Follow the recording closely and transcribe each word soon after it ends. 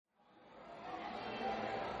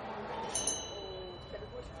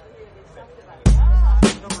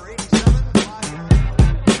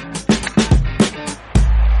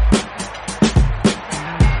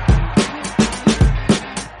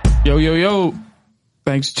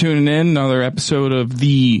Thanks for tuning in. Another episode of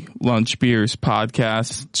the Lunch Beers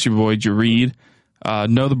podcast. It's your boy Jareed.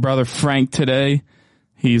 Know the brother Frank today.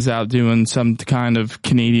 He's out doing some kind of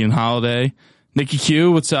Canadian holiday. Nicky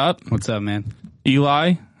Q, what's up? What's up, man?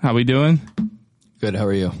 Eli, how we doing? Good. How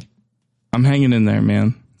are you? I'm hanging in there,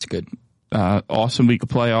 man. It's good. Awesome week of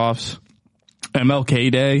playoffs.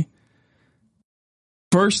 MLK Day.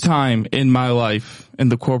 First time in my life in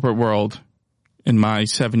the corporate world in my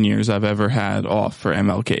 7 years I've ever had off for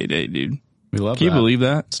MLK Day, dude. We love Can you believe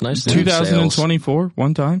that? It's nice. 2024,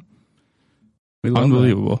 one time. We love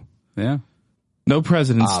Unbelievable. that. Yeah. No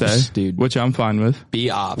President's Ops, Day, dude. which I'm fine with. Be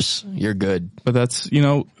ops. You're good. But that's,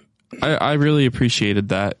 I really appreciated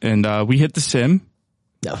that. And we hit the sim.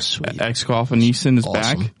 That was sweet. X-Golf and Easton is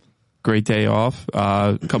Awesome. back. Great day off.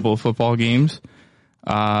 A couple of football games.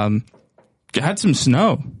 Had some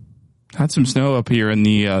snow. Had some snow up here in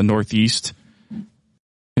the Northeast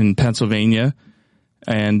in Pennsylvania.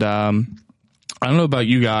 And I don't know about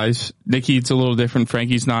you guys. Nicky, it's a little different.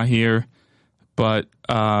 Frankie's not here. But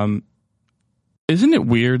isn't it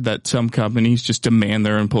weird that some companies just demand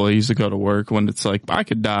their employees to go to work when it's like, I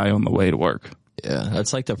could die on the way to work? Yeah,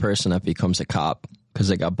 that's like the person that becomes a cop because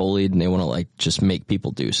they got bullied and they want to just make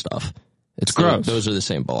people do stuff. It's gross. Those are the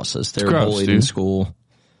same bosses. They're gross, bullied dude. in school.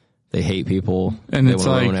 They hate people. And they it's want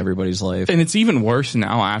to like, ruin everybody's life. And it's even worse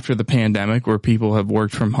now after the pandemic where people have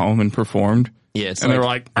worked from home and performed. Yeah, it's and they're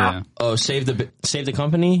like, oh, save the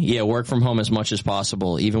company? Yeah, work from home as much as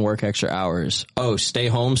possible. Even work extra hours. Oh, stay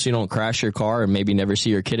home so you don't crash your car and maybe never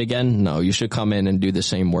see your kid again? No, you should come in and do the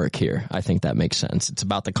same work here. I think that makes sense. It's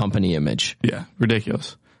about the company image. Yeah,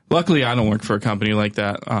 ridiculous. Luckily, I don't work for a company like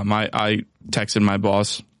that. I texted my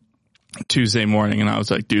boss Tuesday morning and I was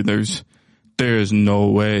like, dude, there's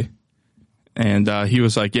no way. And he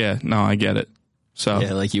was like, yeah, no, I get it. So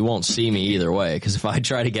yeah, you won't see me either way because if I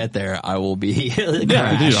try to get there, I will be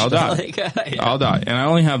yeah, dude, I'll die. Yeah. I'll die. And I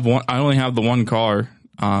only have the one car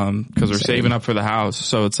because we're saving up for the house.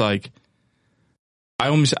 So it's like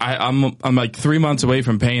I'm like 3 months away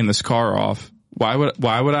from paying this car off. Why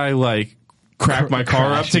would I crack my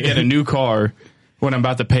car up to get a new car when I'm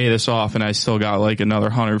about to pay this off and I still got another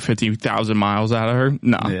 150,000 miles out of her?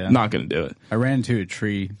 No, not gonna do it. I ran into a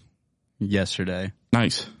tree yesterday.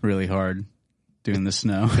 Nice, really hard. Doing the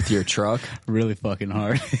snow with your truck, really fucking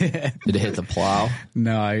hard. Did it hit the plow?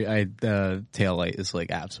 No, I tail light is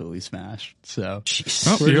absolutely smashed. So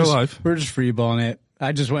oh, you're alive. We're just freeballing it.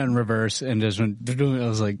 I just went in reverse and just went. I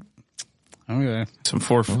was like, okay,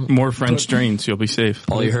 some more French drains. You'll be safe.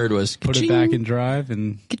 All you heard was put it back in drive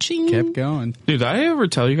and kept going. Dude, did I ever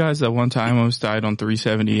tell you guys that one time I almost died on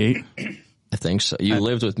 378? I think so. You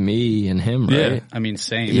lived with me and him, right? Yeah. I mean,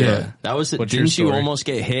 same. Yeah. That was it. Didn't you almost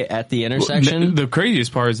get hit at the intersection? Well, the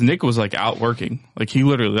craziest part is Nick was out working. He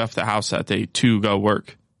literally left the house that day to go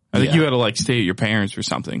work. I think you had to stay at your parents or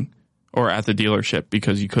something. Or at the dealership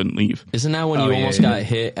because you couldn't leave. Isn't that when you almost got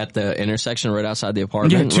hit at the intersection right outside the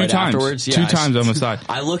apartment? Yeah, two right times. Afterwards? Yeah, 2 times I almost died.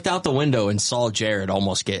 I looked out the window and saw Jared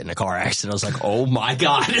almost get in a car accident. I was like, oh my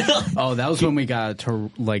God. Oh, that was when we got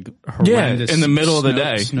horrendous. Yeah, in the middle of the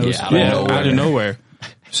day. Out of nowhere.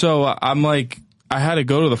 So I'm I had to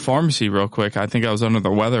go to the pharmacy real quick. I think I was under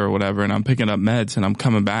the weather or whatever, and I'm picking up meds and I'm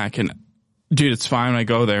coming back and dude, it's fine. I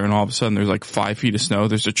go there and all of a sudden there's 5 feet of snow.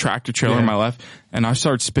 There's a tractor trailer on my left and I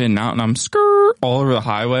start spinning out and I'm all over the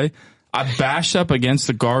highway. I bashed up against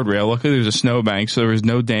the guardrail. Luckily there's a snowbank, so there was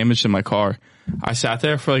no damage to my car. I sat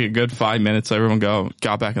there for a good 5 minutes. Everyone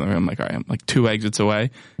got back in the room. All right, I'm 2 exits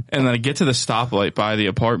away. And then I get to the stoplight by the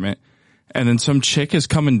apartment and then some chick is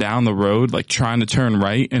coming down the road, trying to turn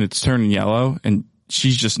right and it's turning yellow and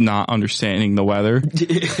she's just not understanding the weather.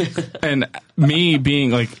 And me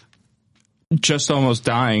being just almost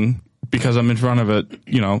dying because I'm in front of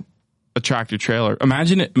a tractor trailer.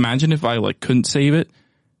 Imagine if I couldn't save it.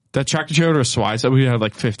 That tractor trailer was swipes that we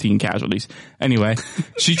had 15 casualties. Anyway,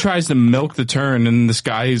 she tries to milk the turn and this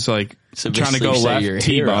guy is trying to go left.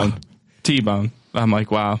 T-bone. I'm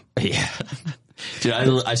like, wow. Yeah. Dude,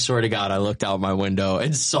 I swear to God, I looked out my window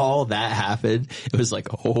and saw that happen. It was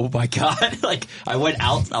oh my God. I went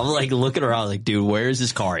out, I was looking around dude, where is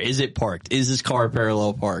this car? Is it parked? Is this car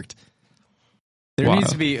parallel parked? There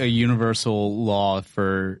needs to be a universal law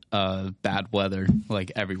for bad weather,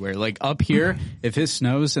 everywhere. Up here, if it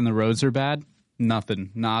snows and the roads are bad,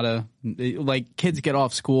 nothing. Kids get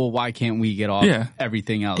off school, why can't we get off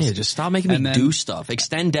everything else? Yeah, just stop making me do stuff.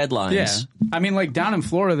 Extend deadlines. Yeah. I mean, down in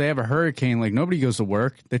Florida, they have a hurricane. Nobody goes to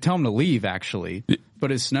work. They tell them to leave, actually.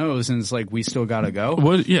 But it snows, and it's we still got to go.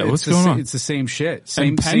 What's going on? It's the same shit.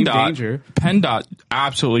 Same danger. PennDOT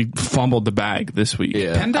absolutely fumbled the bag this week.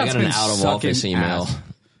 Yeah, I got an out-of-office email.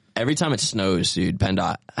 every time it snows, dude,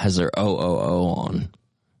 PennDOT has their OOO on.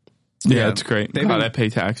 Yeah, it's great. I pay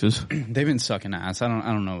taxes. They've been sucking ass. I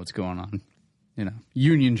don't know what's going on.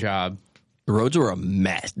 Union job. The roads were a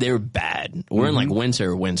mess. They were bad. We're in like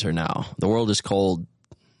winter now. The world is cold.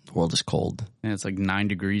 And it's like 9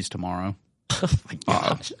 degrees tomorrow. Oh my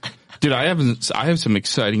gosh. Dude, I have some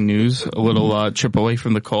exciting news. A little trip away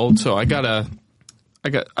from the cold. So I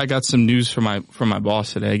got some news from my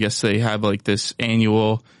boss today. I guess they have like this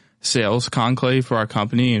annual sales conclave for our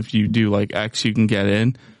company. If you do like X, you can get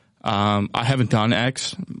in. I haven't done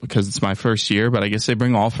X because it's my first year, but I guess they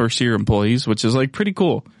bring all first year employees, which is like pretty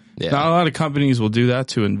cool. Yeah. Not a lot of companies will do that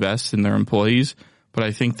to invest in their employees, but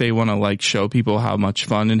I think they want to like show people how much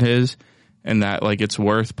fun it is and that like it's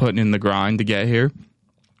worth putting in the grind to get here.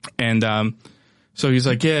 And, so he's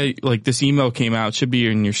like, yeah, like this email came out, should be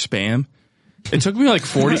in your spam. It took me like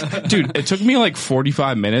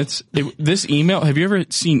 45 minutes. This email, have you ever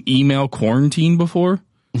seen email quarantine before?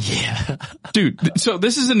 Yeah. Dude, so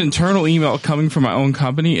this is an internal email coming from my own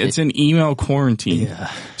company. It's an email quarantine. Yeah.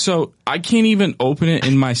 So I can't even open it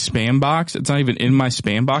in my spam box. It's not even in my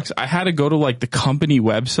spam box. I had to go to like the company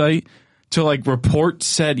website to like report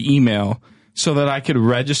said email so that I could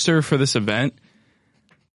register for this event.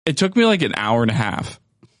 It took me like an hour and a half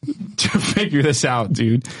to figure this out,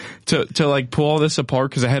 dude, to like pull all this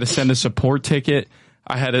apart because I had to send a support ticket.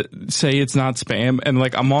 I had to say it's not spam. And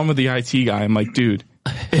like, I'm on with the IT guy. I'm like, dude,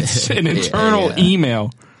 it's an internal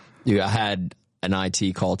email. Dude, I had an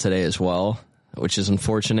IT call today as well, which is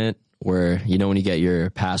unfortunate where, when you get your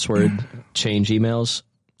password change emails,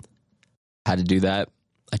 had to do that.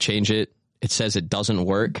 I change it. It says it doesn't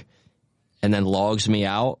work and then logs me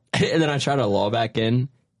out. And then I try to log back in.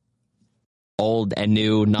 Old and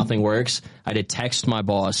new, nothing works. I had to text my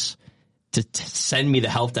boss to send me the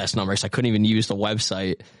help desk number because I couldn't even use the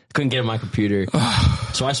website. I couldn't get it on my computer.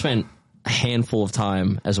 So I spent a handful of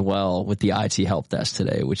time as well with the IT help desk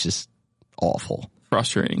today, which is awful.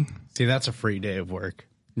 Frustrating. See, that's a free day of work.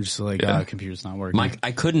 Just like, computer's not working.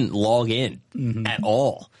 I couldn't log in at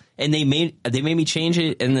all. And they made me change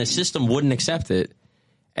it and the system wouldn't accept it.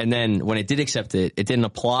 And then when it did accept it, it didn't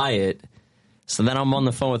apply it. So then I'm on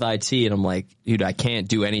the phone with IT and I'm like, dude, I can't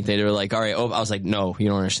do anything. They were like, all right. I was like, no, you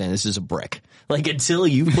don't understand. This is a brick. Like until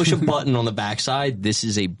you push a button on the backside, this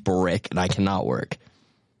is a brick and I cannot work.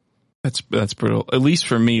 That's brutal. At least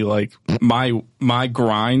for me, like my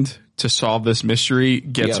grind to solve this mystery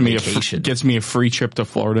gets me a free trip to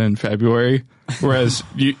Florida in February. Whereas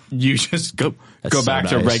you just go back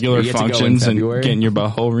to regular functions and getting your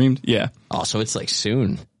butthole reamed. Yeah. Oh, so it's like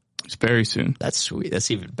soon. It's very soon. That's sweet.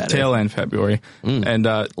 That's even better. Tail end February. And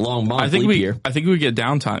long month. I think we get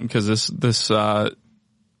downtime because this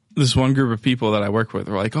one group of people that I work with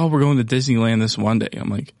are like, oh, we're going to Disneyland this one day. I'm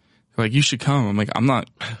like, you should come. I'm like, I'm not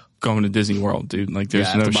going to Disney World, dude. Like,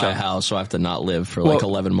 there's no shot. I have to buy a house, so I have to not live for like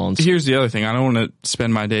 11 months. Here's the other thing. I don't want to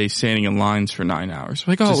spend my day standing in lines for 9 hours.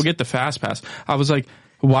 Like, we'll get the fast pass. I was like,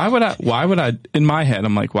 why would I, in my head,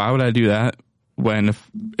 I'm like, why would I do that when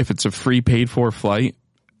if it's a free paid for flight,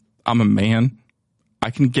 I'm a man.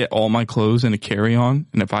 I can get all my clothes in a carry-on,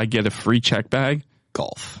 and if I get a free check bag,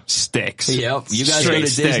 golf sticks. Yep, you guys go to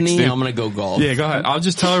Disney. Dude. I'm gonna go golf. Yeah, go ahead. I'll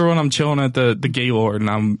just tell everyone I'm chilling at the Gaylord,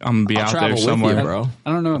 and I'm gonna be out there somewhere, bro.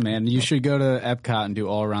 I don't know, man. You should go to Epcot and do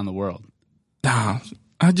all around the world. Nah,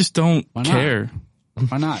 I just don't care.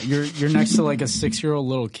 Why not? You're next to like a 6-year-old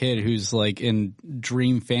little kid who's like in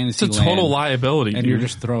dream fantasy. It's a total liability, and dude. you're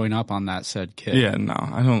just throwing up on that said kid. Yeah, no,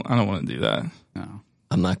 I don't want to do that. No.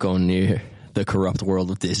 I'm not going near the corrupt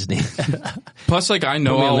world of Disney. Plus, like, I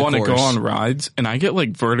know I want to go on rides, and I get like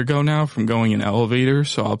vertigo now from going in elevators,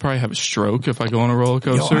 so I'll probably have a stroke if I go on a roller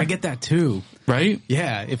coaster. Yo, I get that too. Right?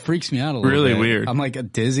 Yeah, it freaks me out a little really bit. Weird. I'm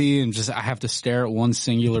like dizzy and I have to stare at one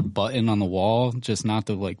singular button on the wall just not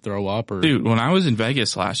to like throw up or. Dude, when I was in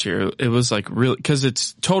Vegas last year, it was like really, cause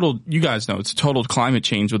it's total, you guys know, it's total climate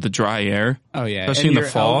change with the dry air. Oh yeah. Especially in the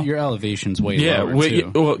fall. Your elevation's way lower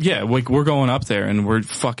too. Well, yeah, like we're going up there and we're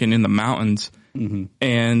fucking in the mountains. Mm-hmm.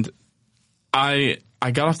 And I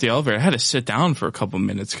got off the elevator. I had to sit down for a couple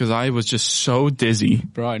minutes because I was just so dizzy.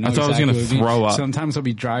 Bro, I thought I was going to throw up. Sometimes I'll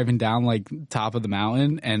be driving down like top of the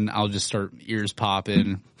mountain and I'll just start ears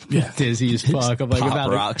popping, dizzy as fuck. I'm like about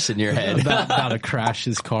rocks in your head. about to crash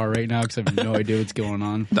this car right now because I have no idea what's going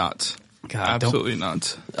on. Nuts. God, absolutely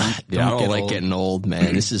nuts. I don't like getting old,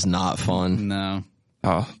 man. This is not fun. No.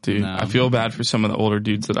 Oh, dude, no. I feel bad for some of the older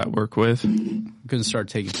dudes that I work with. I'm going to start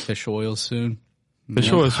taking fish oil soon. Fish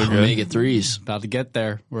oils are good. Omega-3s. About to get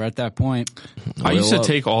there. We're at that point. I used to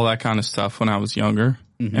take all that kind of stuff when I was younger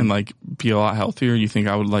and like be a lot healthier. You think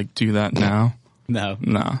I would like do that now? No.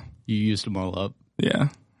 Nah. You used them all up. Yeah.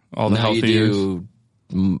 all the now healthy you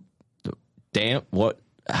years. Damp? What?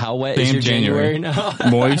 How wet Damp is your January now?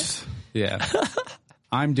 Moist. Yeah.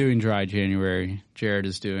 I'm doing dry January. Jared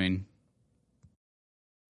is doing...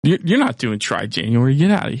 You're not doing dry January. Get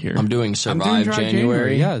out of here. I'm doing survive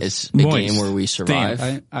January. Yes. It's a game where we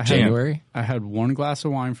survive January. I had one glass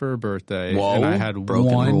of wine for a birthday. Whoa, and I had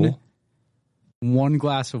rule. one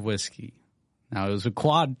glass of whiskey. Now, it was a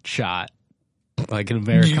quad shot, like an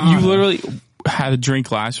Americano. You literally had a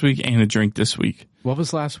drink last week and a drink this week. What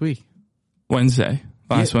was last week? Wednesday.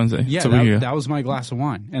 Wednesday. Yeah, that was my glass of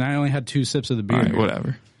wine. And I only had 2 sips of the beer. All right,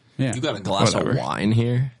 whatever. Yeah. You got a glass of wine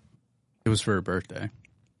here? It was for a birthday.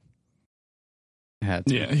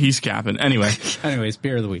 Yeah, he's capping. Anyways,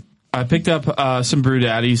 beer of the week. I picked up some Brew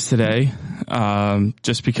Daddies today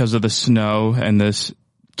just because of the snow, and this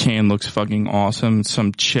can looks fucking awesome.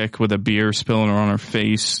 Some chick with a beer spilling on her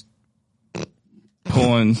face,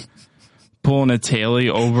 pulling a tailie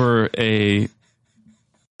over a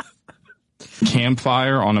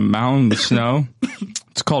campfire on a mountain with snow.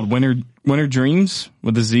 It's called Winter Dreams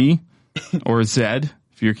with a Z or a Z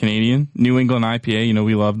if you're Canadian. New England IPA,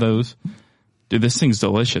 we love those. Dude, this thing's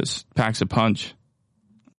delicious. Packs a punch.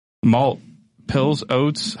 Malt, pills,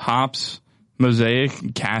 oats, hops, mosaic,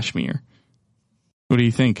 and cashmere. What do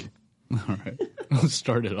you think? All right. Let's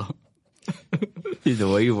start it off. Dude, the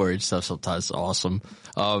way you word stuff sometimes is awesome.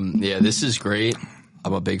 Yeah, this is great.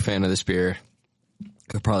 I'm a big fan of this beer.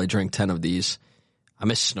 Could probably drink 10 of these. I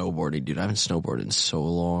miss snowboarding, dude. I haven't snowboarded in so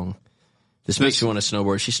long. This makes me want to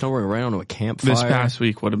snowboard. She's snowboarding right onto a campfire. This past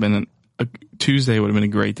week would have been Tuesday would have been a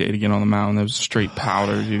great day to get on the mountain. That was straight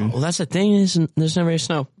powder, dude. Well, that's the thing, is there's never any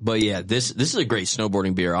snow. But yeah, this is a great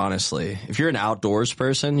snowboarding beer, honestly. If you're an outdoors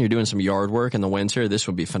person, you're doing some yard work in the winter, this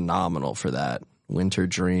would be phenomenal for that. Winter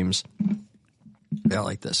Dreams. Yeah, I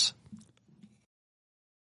like this.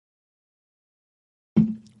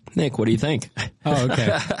 Nick, what do you think? Oh,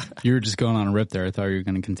 okay. You were just going on a rip there. I thought you were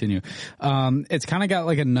going to continue. It's kind of got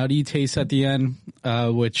like a nutty taste at the end,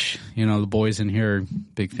 which, the boys in here are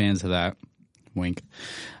big fans of that. Wink.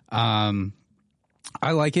 I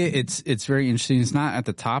like it. It's very interesting. It's not at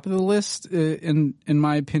the top of the list, in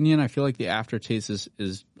my opinion. I feel like the aftertaste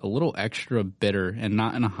is a little extra bitter and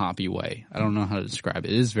not in a hoppy way. I don't know how to describe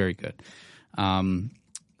it. It is very good. I'm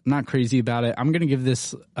not crazy about it. I'm going to give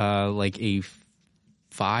this like a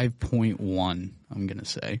 5.1, I'm going to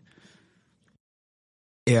say.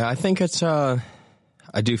 Yeah, I think it's, I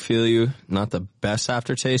do feel you. Not the best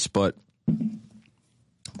aftertaste, but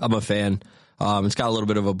I'm a fan. It's got a little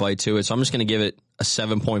bit of a bite to it, so I'm just going to give it a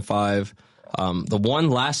 7.5. The one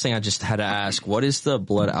last thing I just had to ask, what is the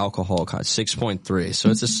blood alcohol content? 6.3. So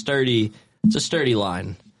it's a sturdy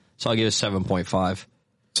line. So I'll give it 7.5.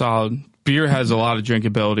 Solid. Beer has a lot of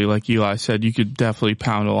drinkability, like Eli said. You could definitely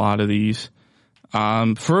pound a lot of these.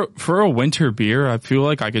 For a winter beer, I feel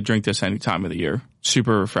like I could drink this any time of the year.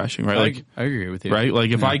 Super refreshing, right? I agree with you. Right?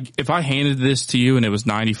 Like if I handed this to you and it was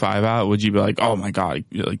 95 out, would you be like, "Oh my god,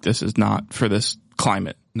 like this is not for this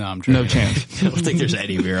climate"? No, I'm trying. No chance. I don't think there's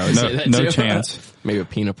any beer I would say that no too. chance. Maybe a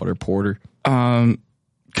peanut butter porter. Kind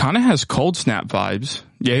of has cold snap vibes.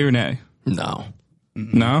 Yay or nay? No.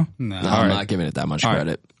 No? No, I'm not giving it that much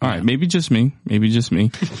credit. All right, maybe just me.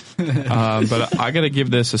 But I got to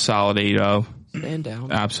give this a solid 8.0. Stand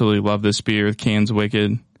down. Absolutely love this beer. The can's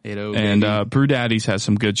wicked. 8.0, and Brew Daddies has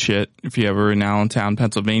some good shit. If you ever in Allentown,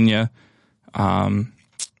 Pennsylvania,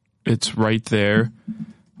 it's right there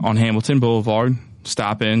on Hamilton Boulevard.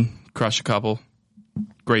 Stop in, crush a couple.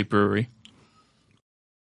 Great brewery.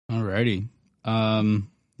 Alrighty.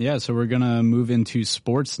 Yeah, so we're gonna move into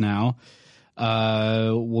sports now.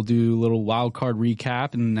 We'll do a little wild card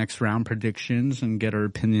recap and next round predictions and get our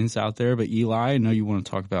opinions out there. But Eli, I know you want to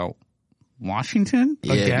talk about Washington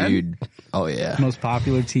again? Dude. Oh, yeah. Most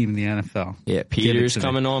popular team in the NFL. Yeah, Peter's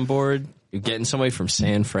coming on board. You're getting somebody from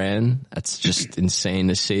San Fran. That's just insane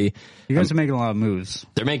to see. You guys are making a lot of moves.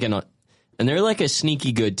 They're making and they're like a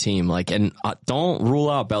sneaky good team. Like, and don't rule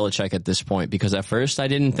out Belichick at this point, because at first I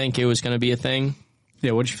didn't think it was going to be a thing.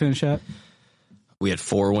 Yeah, what'd you finish at? We had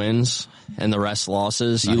 4 wins and the rest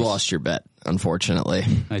losses. Nice. You lost your bet, unfortunately.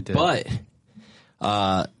 I did. But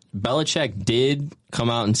Belichick did come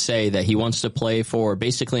out and say that he wants to play for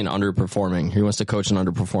basically he wants to coach an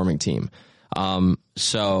underperforming team.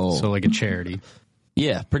 So like a charity.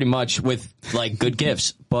 Yeah, pretty much, with like good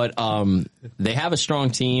gifts. But they have a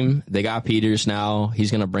strong team. They got Peters now.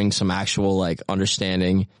 He's going to bring some actual like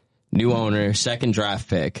understanding. New owner, second draft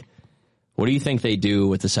pick. What do you think they do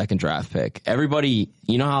with the second draft pick? Everybody,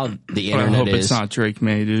 you know how the internet is. I hope it's not Drake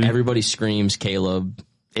May, dude. Everybody screams Caleb,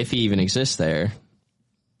 if he even exists there.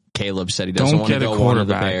 Caleb said he doesn't want to go one of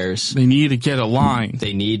the Bears. They need to get a line.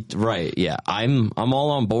 They need, right, yeah. I'm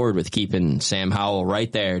all on board with keeping Sam Howell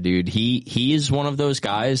right there, dude. He is one of those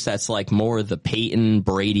guys that's like more the Peyton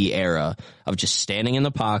Brady era of just standing in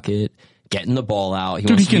the pocket, getting the ball out. He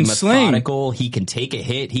wants to be methodical. Sling. He can take a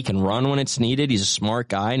hit. He can run when it's needed. He's a smart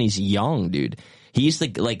guy, and he's young, dude. He's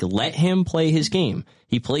let him play his game.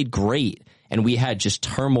 He played great, and we had just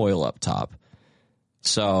turmoil up top.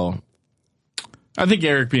 So I think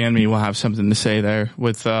Eric Bieniemy will have something to say there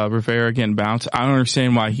with Rivera getting bounced. I don't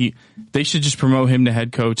understand why they should just promote him to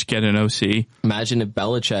head coach, get an OC. Imagine if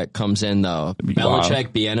Belichick comes in though. Belichick,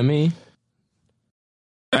 Bieniemy.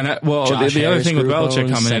 And the other thing with Belichick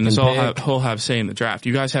coming in is he'll have say in the draft.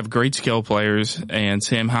 You guys have great skill players, and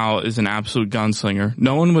Sam Howell is an absolute gunslinger.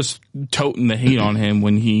 No one was toting the hate on him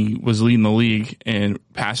when he was leading the league in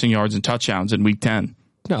passing yards and touchdowns in Week 10.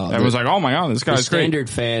 No, everyone's like, "Oh my God, this guy's great." Standard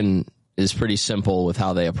fan is pretty simple with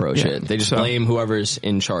how they approach it. They just blame whoever's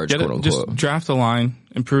in charge, quote unquote. Just draft a line,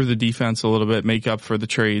 improve the defense a little bit, make up for the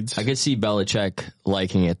trades. I could see Belichick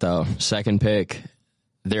liking it though. Second pick.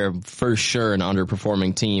 They're for sure an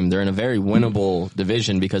underperforming team. They're in a very winnable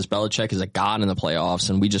division because Belichick is a god in the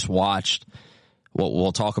playoffs, and we just watched what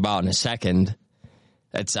we'll talk about in a second.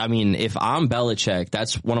 If I'm Belichick,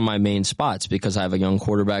 that's one of my main spots because I have a young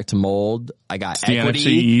quarterback to mold. I got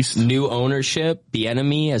equity, new ownership,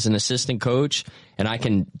 Bieniemy as an assistant coach, and I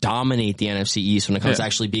can dominate the NFC East when it comes to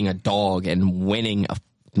actually being a dog and winning a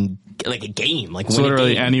game. It's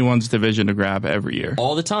literally anyone's division to grab every year.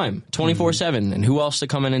 All the time. 24/7. And who else to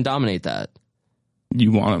come in and dominate that?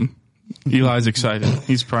 You want him. Eli's excited.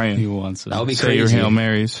 He's praying. He wants it. That would be crazy. Say your Hail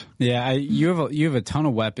Marys. Yeah, you have a ton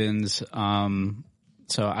of weapons.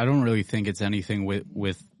 So I don't really think it's anything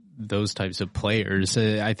with those types of players.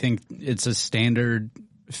 I think it's a standard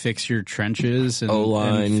fix your trenches and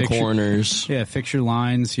O-line, corners. Fix your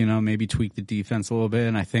lines, maybe tweak the defense a little bit.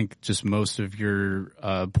 And I think just most of your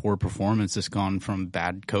poor performance has gone from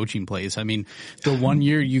bad coaching plays. I mean, the 1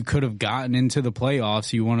 year you could have gotten into the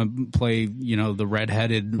playoffs, you want to play, the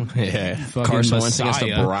redheaded Carson Wentz Messiah. against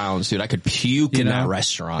the Browns, dude. I could puke in that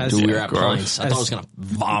restaurant. Dude, we were at Pints. I thought I was going to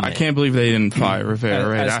vomit. I can't believe they didn't fire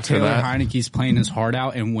Rivera after Taylor that. Heineke's playing his heart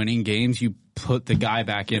out and winning games, you put the guy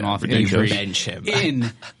back in off injury. Bench him.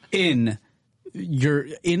 You're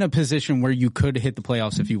in a position where you could hit the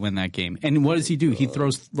playoffs if you win that game. And what does he do? He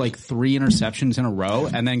throws 3 interceptions in a row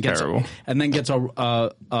and then gets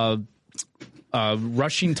a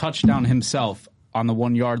rushing touchdown himself on the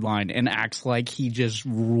 1 yard line and acts like he just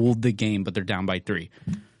ruled the game, but they're down by 3.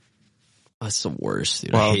 That's the worst,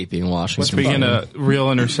 dude. I hate being Washington. Speaking of real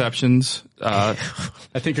interceptions, I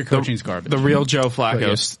think your coaching's garbage. The real Joe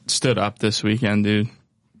Flacco stood up this weekend, dude.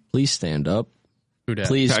 Please stand up.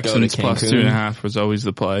 Please Texans go to Cancun. +2.5 was always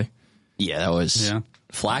the play. Yeah, that was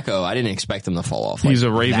Flacco. I didn't expect him to fall off. He's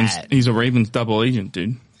a Ravens double agent,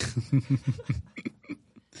 dude.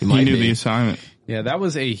 he knew the assignment. Yeah, that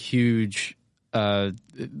was a huge.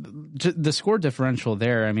 The score differential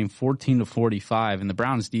there. 14-45, and the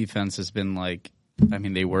Browns defense has been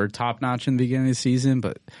they were top notch in the beginning of the season,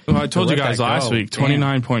 but I told you guys last week,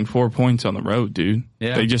 29.4 points on the road, dude.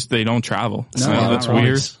 Yeah. They don't travel. No, that's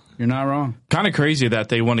weird. You're not wrong. Kind of crazy that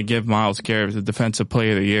they want to give Myles Garrett the defensive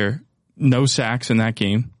player of the year. No sacks in that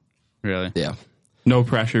game. Really? Yeah. No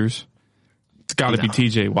pressures. It's got to be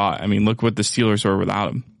TJ Watt. Look what the Steelers were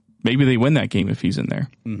without him. Maybe they win that game if he's in there.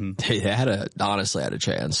 Mm-hmm. They honestly had a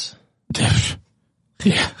chance.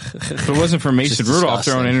 Yeah. If it wasn't for Mason Rudolph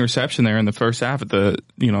throwing an interception there in the first half in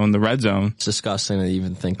the red zone. It's disgusting to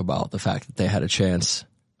even think about the fact that they had a chance.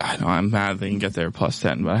 I know, I'm mad they can get there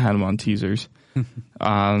 +10, but I had them on teasers.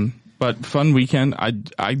 But fun weekend.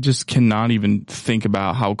 I just cannot even think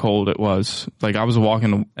about how cold it was. I was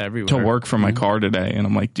walking to work from my car today, and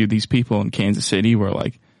I'm like, dude, these people in Kansas City were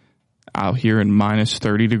out here in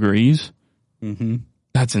 -30 degrees. Mm-hmm.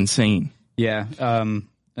 That's insane. Yeah.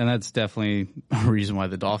 And that's definitely a reason why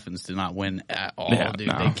the Dolphins did not win at all, dude.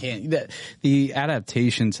 No. They can't. The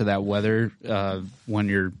adaptation to that weather when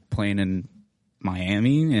you're playing in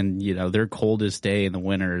Miami and, their coldest day in the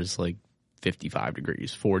winter is 55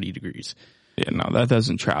 degrees, 40 degrees. Yeah, no, that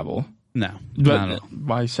doesn't travel. No. But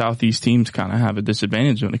why Southeast teams kind of have a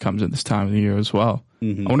disadvantage when it comes to this time of the year as well.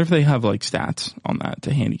 Mm-hmm. I wonder if they have stats on that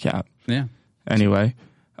to handicap. Yeah. Anyway,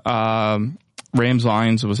 Rams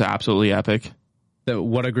Lions was absolutely epic.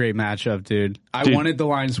 What a great matchup, dude. I wanted the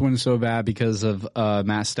Lions to win so bad because of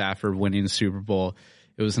Matt Stafford winning the Super Bowl.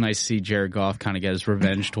 It was nice to see Jared Goff kind of get his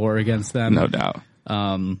revenge tour against them. No doubt.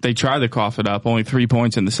 They tried to cough it up. Only 3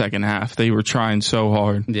 points in the second half. They were trying so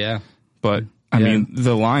hard. Yeah. But I mean,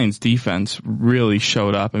 the Lions defense really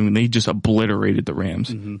showed up. I mean, they just obliterated the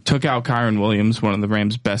Rams. Took out Kyron Williams, one of the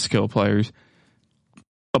Rams' best skill players.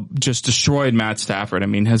 Just destroyed Matt Stafford. I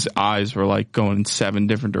mean, his eyes were like going in 7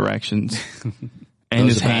 different directions. And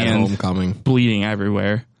his hand bleeding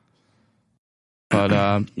everywhere.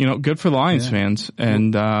 But, good for Lions fans.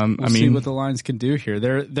 And, we'll see what the Lions can do here.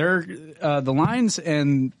 They're the Lions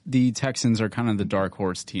and the Texans are kind of the dark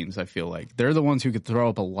horse teams, I feel like. They're the ones who could throw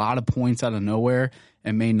up a lot of points out of nowhere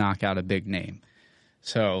and may knock out a big name.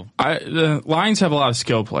 So the Lions have a lot of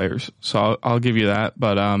skill players, so I'll give you that.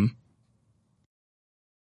 But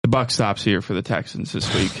the buck stops here for the Texans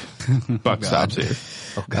this week. Buck stops here.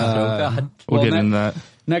 Oh God. We'll get into that.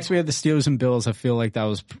 Next, we have the Steelers and Bills. I feel like that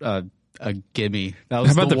was a gimme. That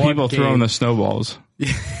was How about the people throwing the snowballs?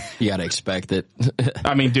 You gotta expect it.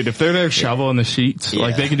 I mean, dude, if they're there shoveling the sheets,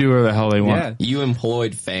 like they can do whatever the hell they want. Yeah. You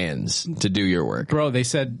employed fans to do your work, bro. They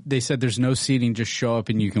said there's no seating, just show up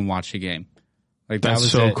and you can watch the game. Like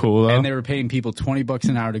that's so cool, though. And they were paying people $20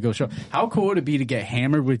 an hour to go show. How cool would it be to get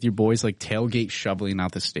hammered with your boys, like tailgate shoveling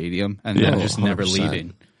out the stadium and then just 100%. Never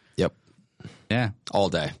leaving? Yep. Yeah. All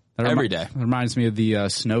day. Every day. It reminds me of the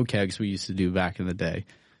snow kegs we used to do back in the day.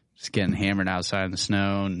 Just getting hammered outside in the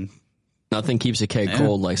snow. And nothing keeps a keg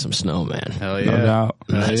cold like some snow, man. Hell yeah. No doubt.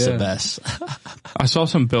 That's the best. I saw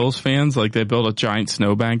some Bills fans, like they built a giant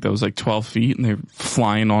snowbank that was like 12 feet and they're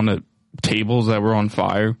flying on the tables that were on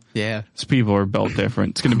fire. Yeah. These people are built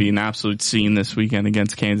different. It's going to be an absolute scene this weekend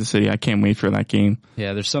against Kansas City. I can't wait for that game.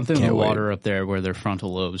 Yeah, there's something in the water up there where their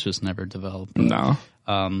frontal lobes just never developed. No.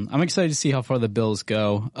 I'm excited to see how far the Bills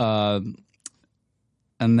go. And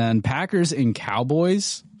then Packers and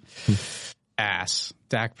Cowboys. Ass.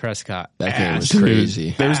 Dak Prescott. That game was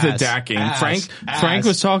crazy. There's the Dak game. Frank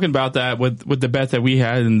was talking about that with the bet that we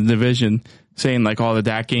had in the division, saying like, the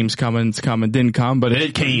Dak game's coming, it's coming. Didn't come, but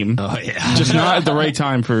it came. Oh, yeah. Just not at the right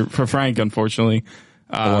time for Frank, unfortunately.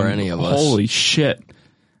 Or any of us. Holy shit.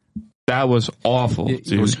 That was awful.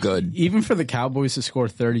 It was good. Even for the Cowboys to score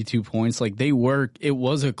 32 points, like it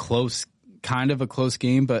was a close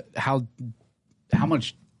game, but how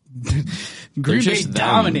much Green Bay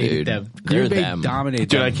dominated them. Green Bay dominated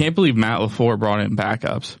them. Dude, I can't believe Matt LaFleur brought in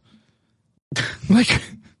backups.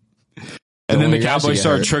 And then the Cowboys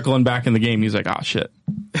started trickling back in the game. He's like, oh, shit.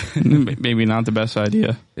 Maybe not the best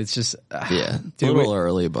idea. It's just... a little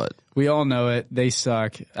early, but... We all know it. They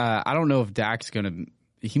suck. I don't know if Dak's going to...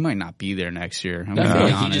 He might not be there next year. I'm gonna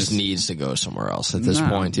be honest. He just needs to go somewhere else at this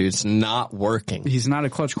point, dude. It's not working. He's not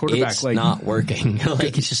a clutch quarterback. It's not working.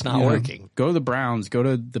 It's just not working. Go to the Browns. Go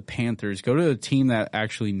to the Panthers. Go to a team that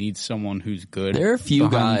actually needs someone who's good. There are a few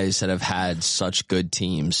guys that have had such good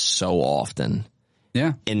teams so often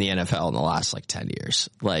in the NFL in the last 10 years.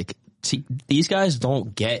 These guys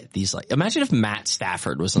don't get these. Imagine if Matt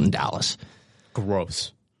Stafford was in Dallas.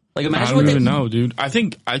 Gross. Imagine I don't even know, dude. I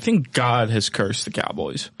think God has cursed the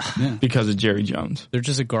Cowboys because of Jerry Jones. They're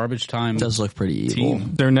just a garbage time. It does look pretty evil.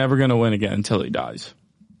 Team. They're never going to win again until he dies.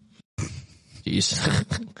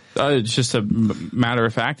 Jeez. It's just a matter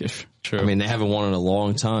of factish. True. I mean, they haven't won in a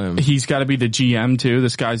long time. He's got to be the GM too.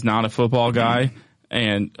 This guy's not a football guy.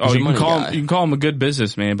 And you can call him a good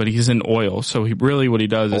businessman, but he's in oil. So what he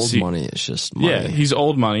does is money is just money. Yeah, he's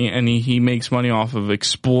old money, and he makes money off of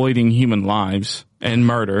exploiting human lives and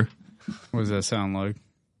murder. What does that sound like?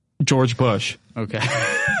 George Bush. Okay.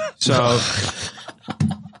 So,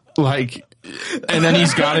 and then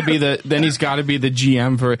he's got to be the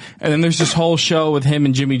GM for it. And then there's this whole show with him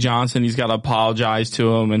and Jimmy Johnson. He's got to apologize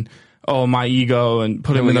to him and. Oh, my ego, and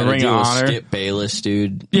put him in the ring of honor. Skip Bayless,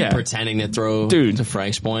 dude. Yeah. Pretending to throw, to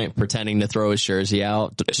Frank's point, pretending to throw his jersey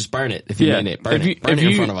out. Just burn it if you mean it. Burn it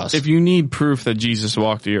in front of us. If you need proof that Jesus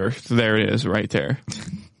walked the earth, there it is right there.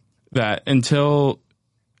 And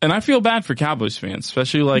I feel bad for Cowboys fans,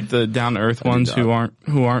 especially the down to earth ones who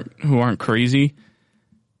aren't crazy.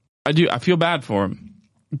 I feel bad for them,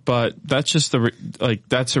 but that's just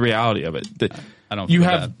that's the reality of it. You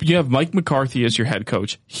have Mike McCarthy as your head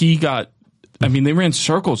coach. They ran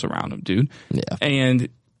circles around him, dude. Yeah. And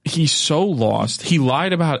he's so lost. He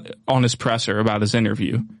lied on his presser about his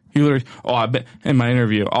interview. He literally, I've been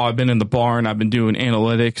in the barn, I've been doing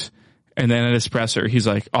analytics. And then at his presser, he's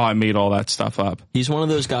like, I made all that stuff up. He's one of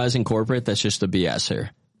those guys in corporate that's just a BSer.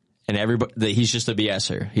 And he's just a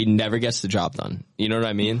BSer. He never gets the job done. You know what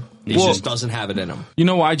I mean? He just doesn't have it in him. You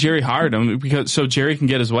know why Jerry hired him? So Jerry can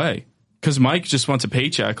get his way. Because Mike just wants a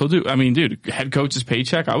paycheck. Head coach's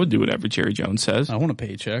paycheck, I would do whatever Jerry Jones says. I want a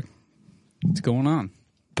paycheck. What's going on?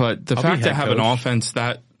 But the fact to have an offense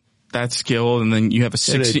that skilled, and then you have a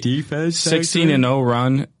 16-0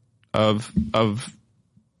 run of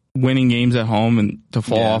winning games at home and to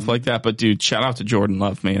fall off like that. But dude, shout out to Jordan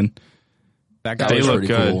Love, man. That guy they look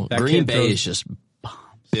good. Cool. Green Bay is just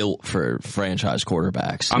built for franchise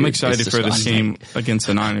quarterbacks. I'm excited for this game against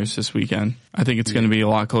the Niners this weekend. I think it's going to be a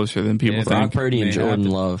lot closer than people think. Brock Purdy and Jordan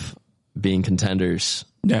Love being contenders.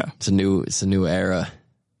 Yeah, it's a new era.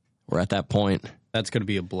 We're at that point. That's going to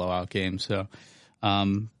be a blowout game. So,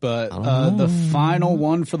 but the final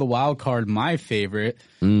one for the wild card, my favorite,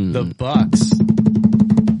 the Bucks,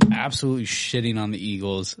 absolutely shitting on the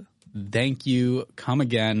Eagles. Thank you. Come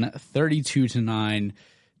again. 32-9.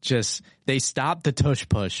 Just they stopped the tush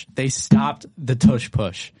push.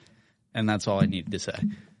 And that's all I needed to say.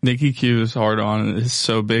 Nicky Q is hard on. It's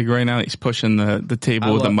so big right now. He's pushing the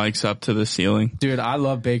table with the mics up to the ceiling. Dude, I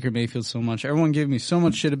love Baker Mayfield so much. Everyone gave me so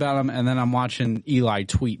much shit about him, and then I'm watching Eli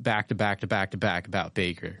tweet back to back about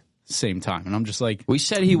Baker same time, and I'm just like, we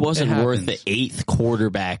said he wasn't worth the 8th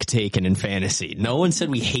quarterback taken in fantasy. No one said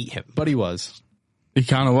we hate him, but he was. He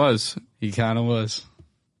kind of was.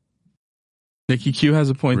 Nicky Q has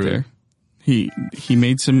a point there. He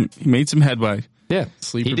made some headway. Yeah,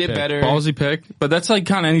 he did better. Ballsy pick, but that's like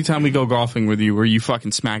kind of anytime we go golfing with you, where you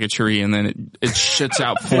fucking smack a tree and then it shits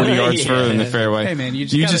out 40 yards further in the fairway. Hey man, you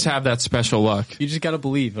just have that special luck. You just gotta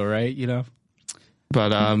believe, all right? You know.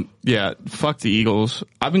 But yeah, fuck the Eagles.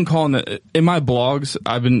 I've been calling it in my blogs.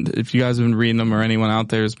 If you guys have been reading them or anyone out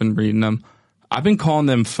there has been reading them, I've been calling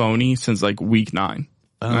them phony since like week 9.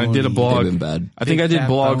 And I did a blog. I think I did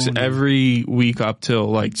blogs every week up till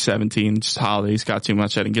like 17. Just holidays got too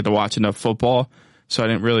much. I didn't get to watch enough football, so I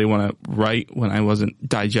didn't really want to write when I wasn't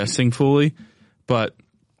digesting fully. But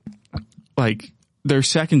like their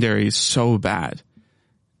secondary is so bad,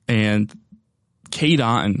 and Cade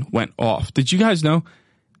Otton went off. Did you guys know?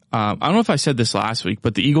 I don't know if I said this last week,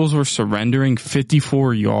 but the Eagles were surrendering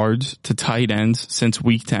 54 yards to tight ends since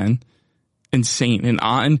week 10. Insane. And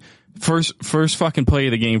Otton. First fucking play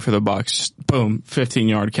of the game for the Bucks. Boom,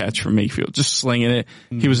 15-yard catch from Mayfield. Just slinging it.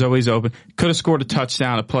 He was always open. Could have scored a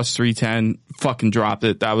touchdown at plus 310. Fucking dropped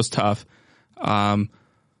it. That was tough.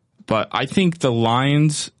 But I think the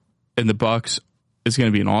Lions and the Bucks is going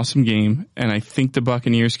to be an awesome game, and I think the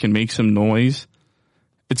Buccaneers can make some noise.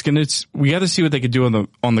 We got to see what they could do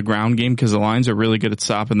on the ground game because the Lions are really good at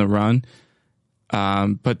stopping the run.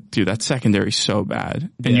 But dude, that secondary is so bad,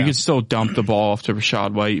 and you can still dump the ball off to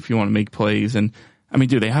Rachaad White if you want to make plays. And I mean,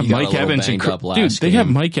 dude, they have Mike Evans have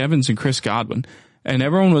Mike Evans and Chris Godwin, and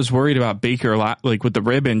everyone was worried about Baker like with the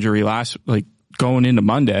rib injury going into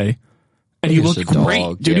Monday, and he looked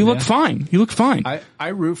great, dude. He looked fine. I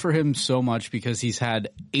root for him so much because he's had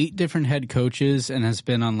 8 different head coaches and has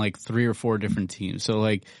been on like 3 or 4 different teams. So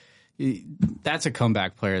like. That's a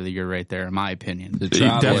comeback player of the year right there, in my opinion.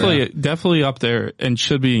 Definitely up there and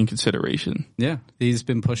should be in consideration. Yeah, he's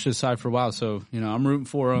been pushed aside for a while, so I'm rooting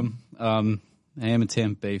for him. I am a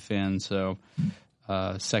Tampa Bay fan, so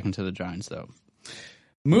second to the Giants, though.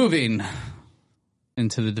 Moving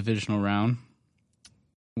into the divisional round,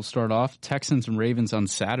 we'll start off Texans and Ravens on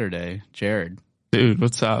Saturday. Jared, dude,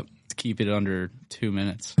 what's up? Let's keep it under 2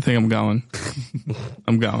 minutes. I think I'm going.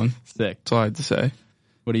 I'm going. Sick. That's all I had to say.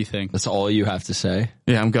 What do you think? That's all you have to say?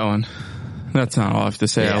 Yeah, I'm going. That's not all I have to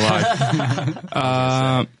say. I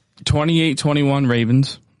lied. 28-21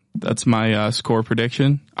 Ravens. That's my score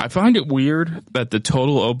prediction. I find it weird that the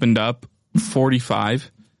total opened up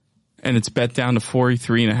 45 and it's bet down to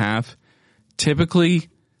 43.5. Typically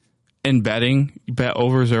in betting, you bet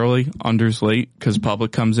overs early, unders late because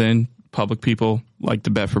public comes in. Public people like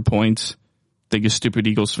to bet for points. They get stupid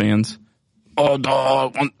Eagles fans. Oh,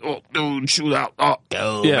 dog. Oh, dude, shoot out. Oh,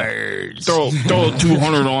 go Birds. Throw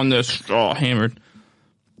 200 on this. Oh, hammered.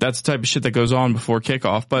 That's the type of shit that goes on before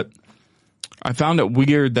kickoff. But I found it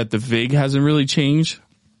weird that the VIG hasn't really changed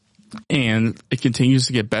and it continues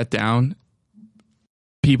to get bet down.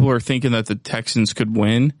 People are thinking that the Texans could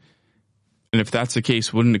win. And if that's the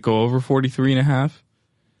case, wouldn't it go over 43.5?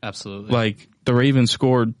 Absolutely. Like the Ravens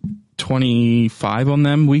scored 25 on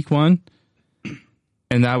them week 1.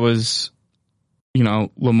 And that was...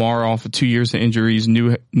 Lamar off of 2 years of injuries,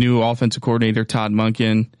 new offensive coordinator, Todd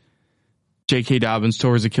Monken, J.K. Dobbins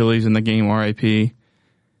tore his Achilles in the game, RIP.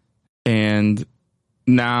 And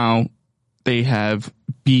now they have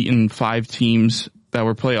beaten 5 teams that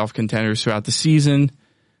were playoff contenders throughout the season,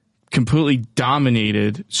 completely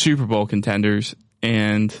dominated Super Bowl contenders.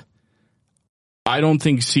 And I don't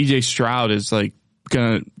think C.J. Stroud is like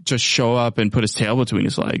going to just show up and put his tail between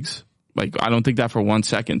his legs. Like, I don't think that for 1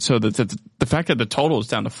 second. So the fact that the total is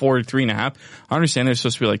down to 43.5, I understand there's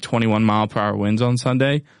supposed to be like 21 mile per hour winds on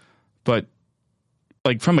Sunday, but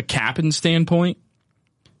like from a capping standpoint,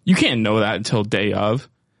 you can't know that until day of.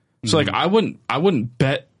 So like I wouldn't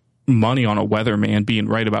bet money on a weatherman being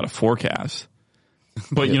right about a forecast.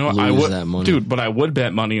 But you know what? I would, but I would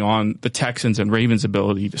bet money on the Texans and Ravens'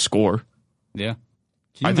 ability to score. Yeah.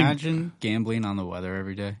 Can you imagine gambling on the weather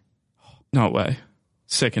every day? No way.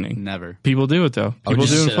 Sickening. Never. People do it though. People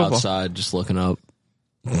do it in football. Outside, just looking up.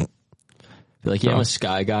 Be like, I'm a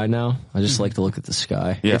sky guy now. I just like to look at the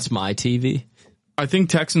sky. Yeah. It's my TV. I think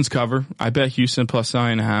Texans cover. I bet Houston plus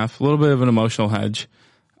 9.5. A little bit of an emotional hedge.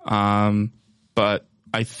 But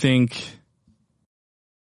I think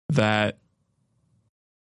that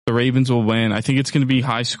the Ravens will win. I think it's going to be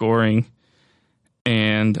high scoring.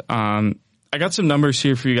 And I got some numbers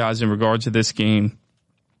here for you guys in regards to this game.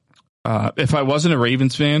 If I wasn't a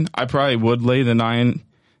Ravens fan, I probably would lay the 9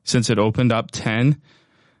 since it opened up 10.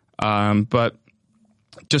 But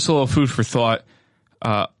just a little food for thought.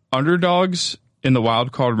 Underdogs in the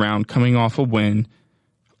wild card round coming off a win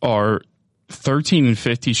are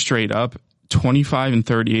 13-50 straight up,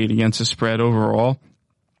 25-38 against the spread overall.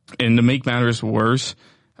 And to make matters worse,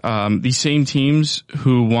 these same teams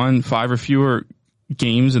who won 5 or fewer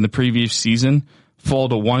games in the previous season fall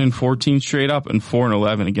to 1-14 straight up and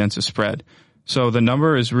 4-11 against the spread. So the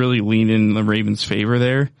number is really leaning in the Ravens' favor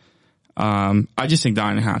there. I just think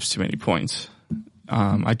 9.5 is too many points.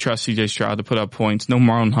 I trust CJ Stroud to put up points. No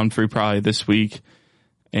Marlon Humphrey probably this week,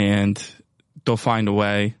 and they'll find a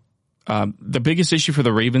way. The biggest issue for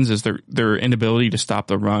the Ravens is their inability to stop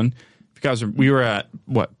the run. Because we were at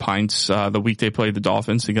Pints the week they played the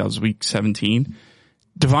Dolphins. I think that was week 17.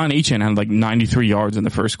 Devon Achane had like 93 yards in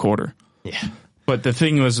the first quarter. Yeah. But the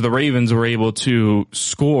thing was, the Ravens were able to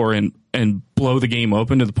score and blow the game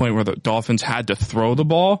open to the point where the Dolphins had to throw the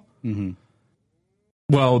ball. Mm-hmm.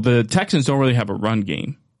 Well, the Texans don't really have a run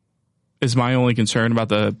game. Is my only concern about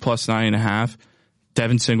the plus 9.5.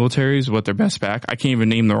 Devin Singletary is what their best back. I can't even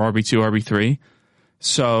name their RB2, RB3.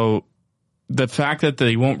 So the fact that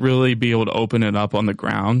they won't really be able to open it up on the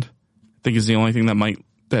ground, I think is the only thing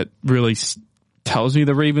that really tells me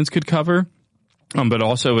the Ravens could cover. But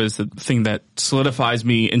also is the thing that solidifies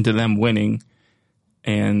me into them winning,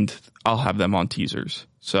 and I'll have them on teasers.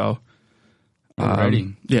 So,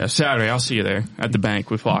 yeah, Saturday, I'll see you there at the bank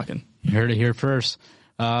with Flockin. You heard it here first.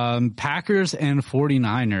 Packers and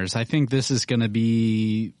 49ers. I think this is going to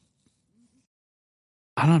be,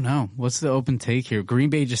 I don't know. What's the open take here? Green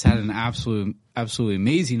Bay just had an absolutely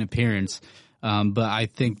amazing appearance, but I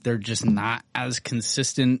think they're just not as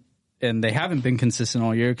consistent. And they haven't been consistent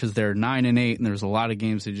all year because they're 9-8, and there's a lot of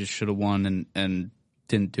games they just should have won and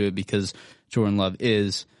didn't do it because Jordan Love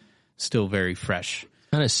is still very fresh.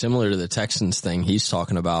 Kind of similar to the Texans thing he's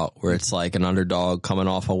talking about, where it's like an underdog coming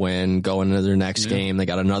off a win, going into their next game. They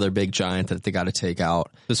got another big giant that they got to take out.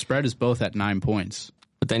 The spread is both at 9 points.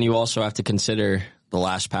 But then you also have to consider the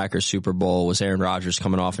last Packers Super Bowl was Aaron Rodgers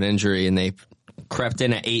coming off an injury, and they crept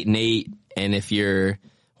in at 8-8. And if you're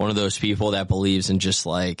one of those people that believes in just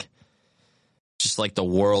like the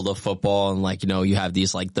world of football, and like, you know, you have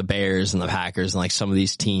these like the Bears and the Packers and like some of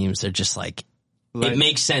these teams, they're just like, it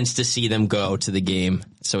makes sense to see them go to the game.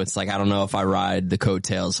 So it's like, I don't know if I ride the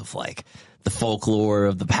coattails of like the folklore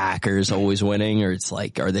of the Packers always winning, or it's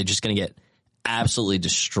like, are they just going to get absolutely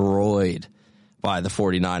destroyed by the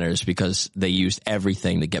 49ers because they used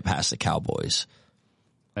everything to get past the Cowboys?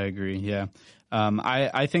 I agree. Yeah.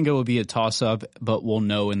 I think it will be a toss up, but we'll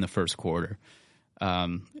know in the first quarter.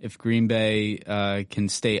 If Green Bay can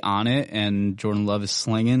stay on it and Jordan Love is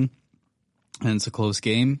slinging and it's a close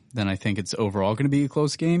game, then I think it's overall going to be a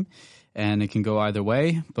close game, and it can go either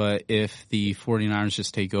way. But if the 49ers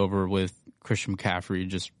just take over with Christian McCaffrey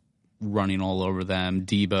just running all over them,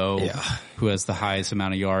 Debo, who has the highest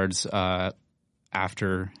amount of yards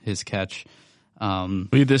after his catch.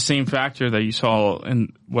 We had the same factor that you saw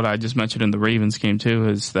in what I just mentioned in the Ravens game too,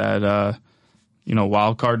 is that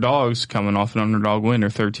wild card dogs coming off an underdog win are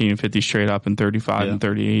 13-50 straight up and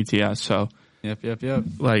 35-38 ATS. So yep.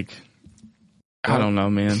 Like, I don't know,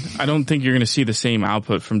 man. I don't think you're going to see the same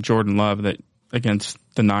output from Jordan Love that against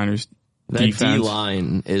the Niners defense. That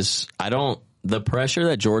D-line is, the pressure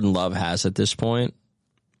that Jordan Love has at this point,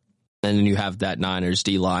 and then you have that Niners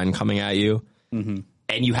D-line coming at you, and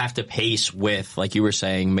you have to pace with, like you were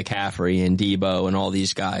saying, McCaffrey and Debo and all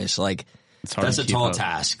these guys. Like, that's a tall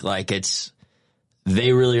task. Like,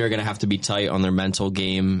 they really are going to have to be tight on their mental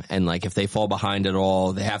game. And like, if they fall behind at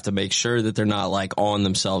all, they have to make sure that they're not like on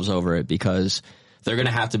themselves over it, because they're going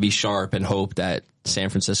to have to be sharp and hope that San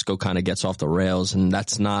Francisco kind of gets off the rails. And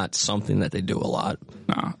that's not something that they do a lot.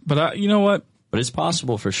 Nah, but you know what? But it's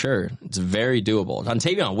possible for sure. It's very doable.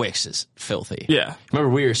 Dontavion Wicks is filthy. Yeah. Remember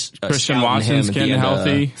we were Christian Watson's getting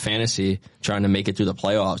healthy. Fantasy, trying to make it through the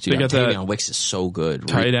playoffs. Dude, Dontavion Wicks is so good.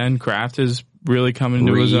 Tight end Kraft is really coming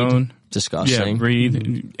into his own. Disgusting. Yeah,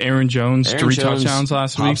 Reed, Aaron Jones, 3 touchdowns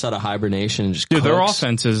last week. Pops out of hibernation and just Dude, cooks. their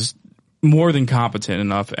offense is more than competent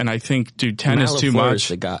enough, and I think, dude, 10 is too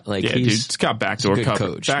much. It's got backdoor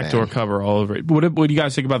cover. Backdoor cover all over it. What do you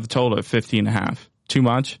guys think about the total at 50.5? Too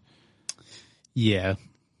much? Yeah.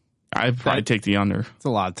 I'd probably take the under. It's a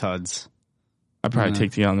lot of tuds. I'd probably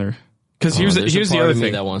take the under. Because here's the other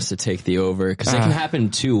thing that wants to take the over, because it can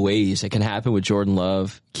happen 2 ways. It can happen with Jordan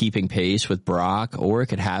Love keeping pace with Brock, or it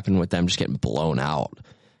could happen with them just getting blown out.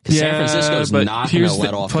 Because San Francisco's not going to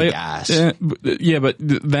let off the gas. But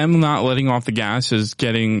them not letting off the gas is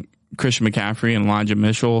getting Christian McCaffrey and Elijah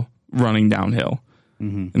Mitchell running downhill.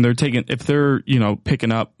 Mm-hmm. And they're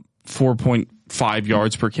picking up 4.5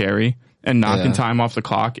 yards per carry and knocking time off the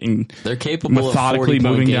clock, and they're capable methodically of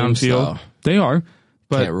moving games, downfield. Though. They are.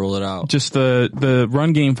 But can't rule it out. Just the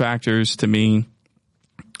run game factors, to me,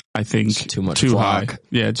 I think it's too high.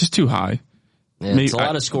 Yeah, just too high. Yeah, it's a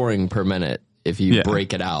lot of scoring per minute if you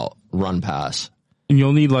break it out, run pass. And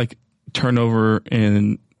you'll need turnover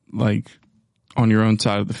and on your own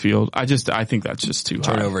side of the field. I think that's just too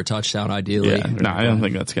high. Turnover, touchdown, ideally. Yeah, no, I don't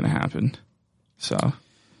think that's going to happen. So.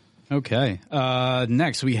 Okay.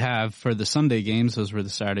 Next we have, for the Sunday games, those were the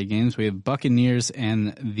Saturday games, we have Buccaneers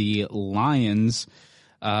and the Lions.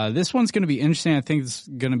 This one's going to be interesting. I think it's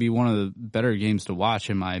going to be one of the better games to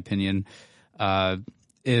watch, in my opinion.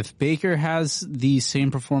 If Baker has the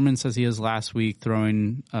same performance as he has last week,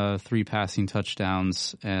 throwing 3 passing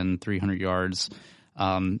touchdowns and 300 yards,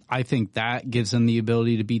 I think that gives them the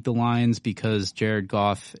ability to beat the Lions, because Jared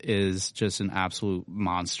Goff is just an absolute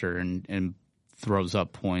monster and throws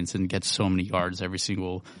up points and gets so many yards every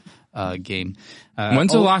single game.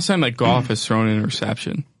 When's the last time Goff has thrown an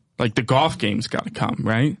interception? The Goff game's got to come,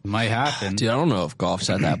 right? Might happen. Dude, I don't know if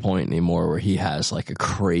Goff's at that point anymore where he has a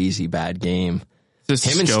crazy bad game.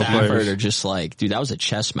 Him and Stafford are just dude, that was a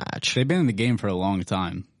chess match. They've been in the game for a long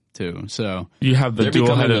time, too. So you have the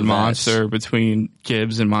dual-headed monster between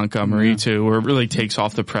Gibbs and Montgomery, too, where it really takes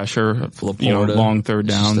off the pressure of long third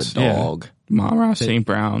downs. Just a dog. Yeah. Mara, St.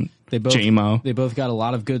 Brown, J-Mo. They both got a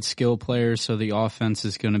lot of good skill players, so the offense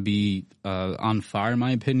is going to be on fire, in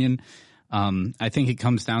my opinion. I think it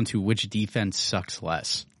comes down to which defense sucks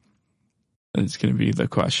less. It's going to be the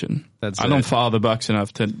question. I don't follow the Bucs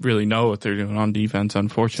enough to really know what they're doing on defense,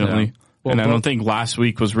 unfortunately. I don't think last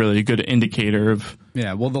week was really a good indicator of...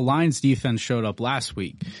 Yeah, well, the Lions defense showed up last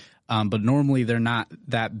week, but normally they're not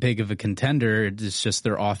that big of a contender. It's just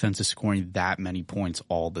their offense is scoring that many points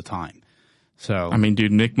all the time. So I mean,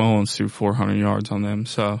 dude, Nick Mullins threw 400 yards on them.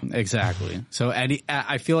 So exactly. So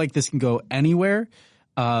I feel like this can go anywhere,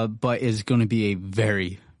 but it's going to be a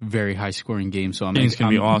very, very high scoring game. So it's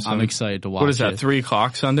going to be awesome. I'm excited to watch. What is that?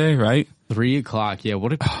 3:00 Sunday, right? 3:00. Yeah,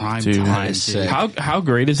 what a prime time! Dude. How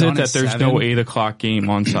great is it that there's no 8:00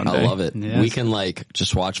 game on Sunday? I love it. Yes. We can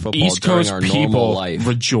just watch football East during Coast our people normal life.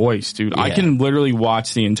 Rejoice, dude! Yeah. I can literally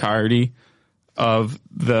watch the entirety of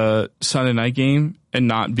the Sunday night game and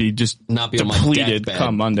not be depleted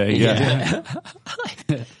come Monday. Yeah.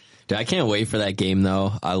 Dude, I can't wait for that game,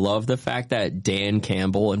 though. I love the fact that Dan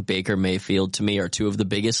Campbell and Baker Mayfield, to me, are two of the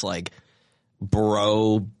biggest,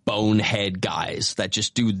 bro bonehead guys that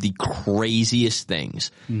just do the craziest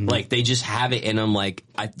things. Mm-hmm. They just have it in them.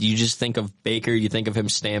 You just think of Baker, you think of him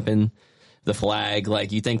stamping the flag.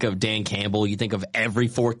 You think of Dan Campbell, you think of every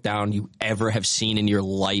 4th down you ever have seen in your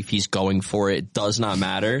life. He's going for it. It does not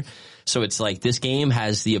matter. So it's this game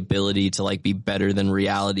has the ability to be better than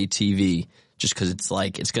reality TV, just because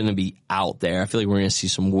it's going to be out there. I feel like we're going to see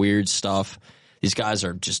some weird stuff. These guys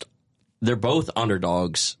are they're both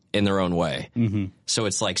underdogs in their own way. Mm-hmm. So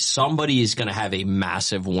it's somebody is going to have a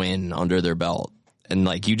massive win under their belt. And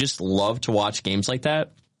you just love to watch games like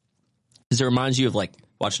that, because it reminds you of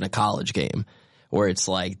watching a college game where it's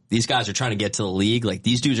these guys are trying to get to the league.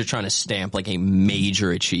 These dudes are trying to stamp a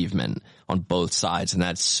major achievement on both sides. And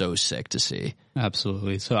that's so sick to see.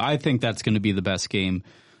 Absolutely. So I think that's going to be the best game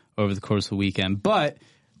over the course of the weekend. But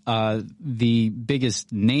the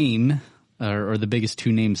biggest name, or the biggest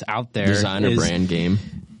 2 names out there, designer brand game.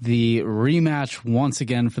 The rematch once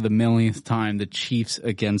again for the millionth time, the Chiefs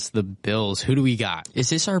against the Bills. Who do we got? Is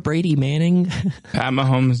this our Brady Manning? Pat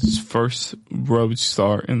Mahomes' first road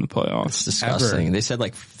start in the playoffs. It's disgusting. Ever. They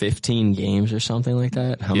said 15 games or something like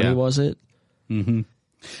that. How many was it? Mm-hmm.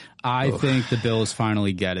 I think the Bills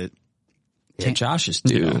finally get it. Yeah, Josh is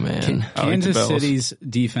due, man. Kansas City's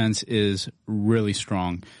defense is really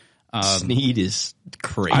strong. Snead is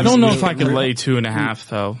crazy. I don't know if I could lay 2.5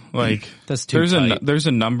 though. That's too tight. There's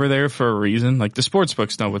a number there for a reason. The sports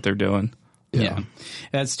books know what they're doing. Yeah.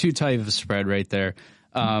 That's too tight of a spread right there.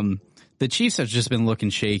 the Chiefs have just been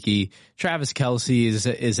looking shaky. Travis Kelce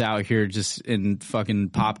is out here just in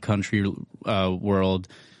fucking pop country world.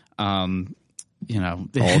 You know,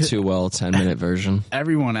 all too well, 10-minute version.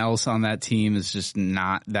 Everyone else on that team is just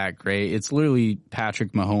not that great. It's literally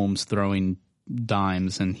Patrick Mahomes throwing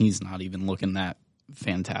dimes, and he's not even looking that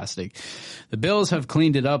fantastic. The Bills have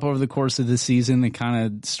cleaned it up over the course of the season. They kind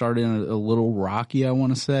of started a little rocky, I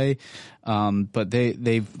want to say, but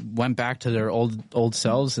they went back to their old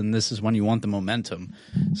selves, and this is when you want the momentum.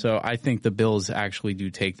 So I think the Bills actually do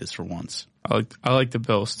take this for once. I like the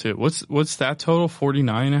Bills too. What's that total?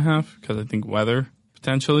 49.5? Because I think weather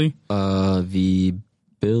potentially. The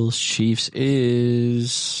Bills Chiefs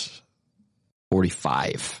is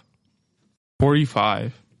 45.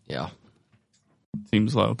 45. Yeah.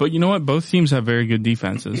 Seems low. But you know what? Both teams have very good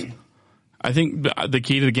defenses. I think the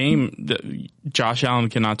key to the game, Josh Allen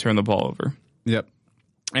cannot turn the ball over. Yep.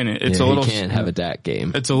 And it's a little. He can't have a Dak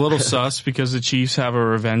game. It's a little sus because the Chiefs have a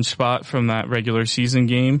revenge spot from that regular season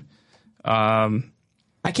game. I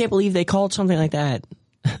can't believe they called something like that.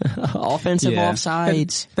 Offensive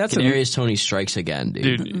offsides. That's Kadarius Toney strikes again,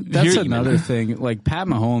 dude. That's another thing. Like Pat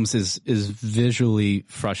Mahomes is visually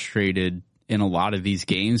frustrated in a lot of these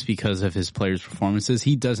games because of his players' performances.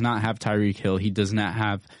 He does not have Tyreek Hill. He does not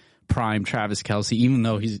have prime Travis Kelce, even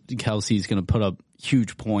though Kelce's going to put up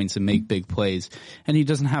huge points and make big plays, and he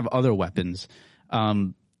doesn't have other weapons.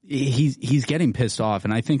 He's getting pissed off,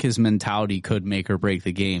 and I think his mentality could make or break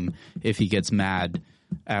the game if he gets mad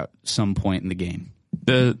at some point in the game.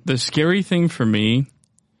 The scary thing for me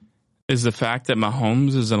is the fact that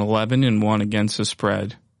Mahomes is an 11-1 against the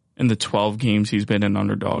spread in the 12 games he's been an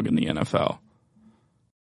underdog in the NFL.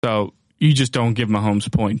 So you just don't give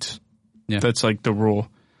Mahomes points. Yeah. That's like the rule.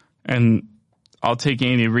 And I'll take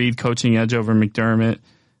Andy Reid coaching edge over McDermott.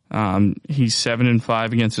 He's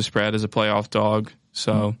 7-5 against the spread as a playoff dog.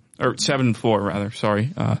 So, or 7-4 rather.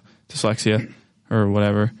 Sorry, dyslexia or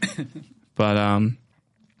whatever. But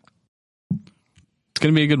it's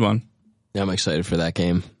gonna be a good one. Yeah, I'm excited for that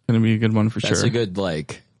game. Gonna be a good one for sure. That's a good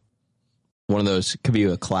one of those could be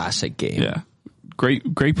a classic game. Yeah, great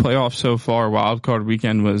playoff so far. Wild card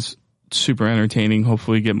weekend was super entertaining.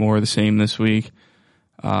 Hopefully, get more of the same this week.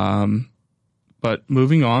 But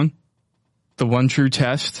moving on, the one true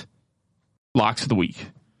test, locks of the week.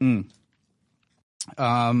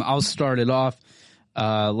 I'll start it off.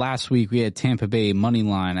 Last week we had Tampa Bay money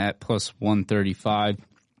line at plus 135.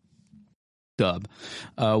 Dub.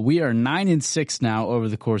 We are 9-6 now over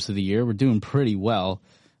the course of the year. We're doing pretty well.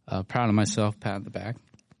 Proud of myself. Pat on the back.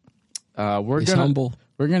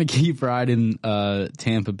 We're gonna keep riding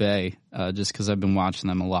Tampa Bay just because I've been watching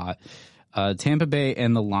them a lot. Tampa Bay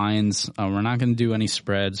and the Lions, we're not going to do any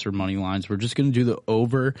spreads or money lines. We're just going to do the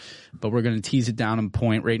over, but we're going to tease it down in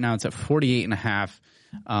point. Right now it's at 48.5.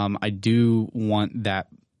 I do want that.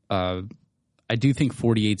 I do think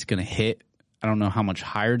 48 is going to hit. I don't know how much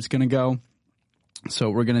higher it's going to go. So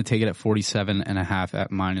we're going to take it at 47.5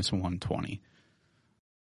 at minus 120.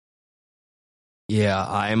 Yeah,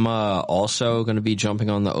 I'm also going to be jumping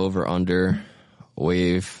on the over-under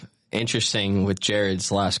wave. Interesting with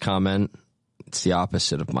Jared's last comment. It's the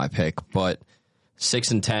opposite of my pick, but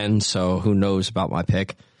 6-10, so who knows about my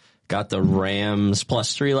pick. Got the Rams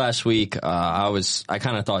 +3 last week. I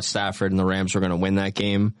kind of thought Stafford and the Rams were going to win that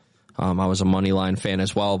game. I was a money line fan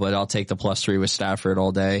as well, but I'll take the +3 with Stafford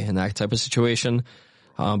all day in that type of situation.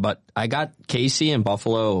 But I got KC and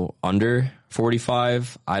Buffalo under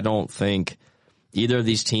 45. I don't think either of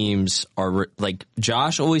these teams are like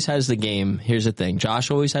Josh always has the game. Here's the thing.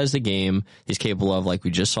 Josh always has the game he's capable of, like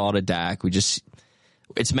we just saw to Dak.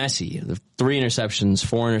 It's messy. The 3 interceptions,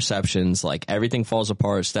 4 interceptions, like everything falls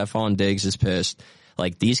apart. Stephon Diggs is pissed.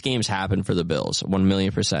 Like these games happen for the Bills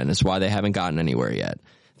 1,000,000%. It's why they haven't gotten anywhere yet.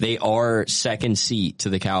 They are second seat to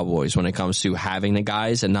the Cowboys when it comes to having the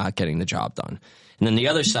guys and not getting the job done. And then the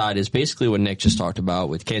other side is basically what Nick just talked about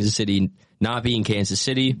with Kansas City not being Kansas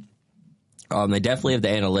City. They definitely have the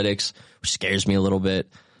analytics, which scares me a little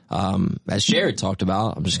bit. As Jared talked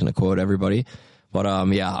about, I'm just going to quote everybody. But,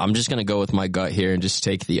 yeah, I'm just going to go with my gut here and just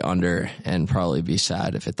take the under and probably be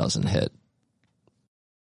sad if it doesn't hit.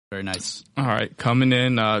 Very nice. All right, coming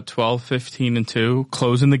in 12, 15, and 2,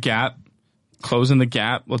 closing the gap.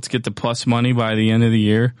 Let's get the plus money by the end of the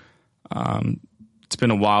year. It's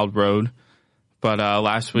been a wild road. But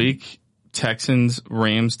last week, Texans,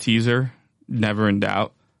 Rams teaser, never in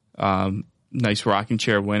doubt. Nice rocking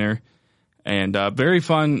chair winner, and very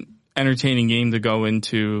fun, entertaining game to go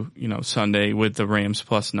into, Sunday with the Rams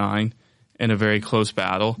 +9 in a very close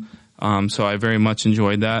battle. So I very much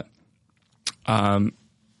enjoyed that.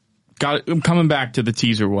 I'm coming back to the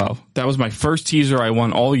teaser well. That was my first teaser I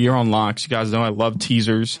won all year on locks. You guys know I love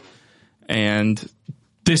teasers. And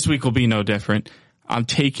this week will be no different. I'm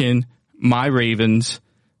taking my Ravens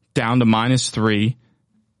down to -3,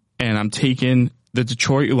 and I'm taking the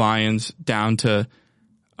Detroit Lions down to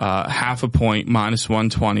half a point,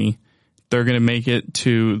 -120. They're going to make it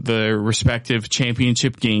to their respective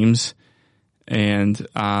championship games. And,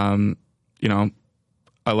 you know,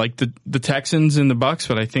 I like the Texans and the Bucks,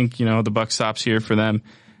 but I think, you know, the Bucks stops here for them.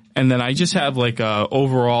 And then I just have like a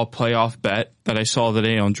overall playoff bet that I saw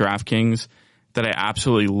today on DraftKings that I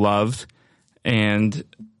absolutely loved. And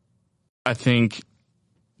I think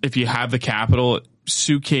if you have the capital,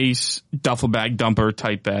 suitcase, duffel bag dumper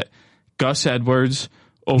type bet, Gus Edwards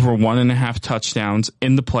over 1.5 touchdowns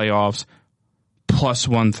in the playoffs, plus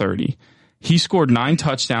 130. He scored 9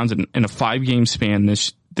 touchdowns in a 5-game span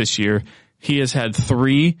this year. He has had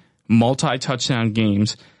 3 multi-touchdown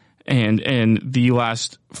games, and in the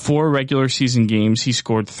last 4 regular season games, he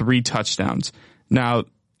scored 3 touchdowns. Now,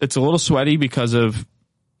 it's a little sweaty because of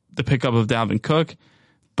the pickup of Dalvin Cook,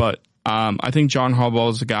 but I think John Harbaugh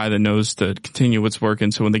is a guy that knows to continue what's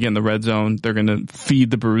working. So when they get in the red zone, they're going to feed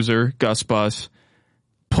the bruiser, Gus Bus,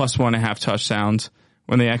 plus 1.5 touchdowns.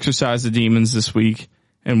 When they exercise the demons this week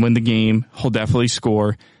and win the game, he'll definitely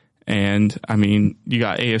score. And, I mean, you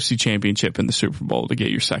got AFC Championship in the Super Bowl to get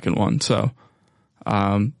your second one. So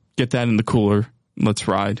get that in the cooler. Let's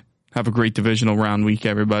ride. Have a great divisional round week,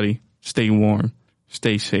 everybody. Stay warm.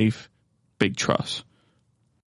 Stay safe. Big trust.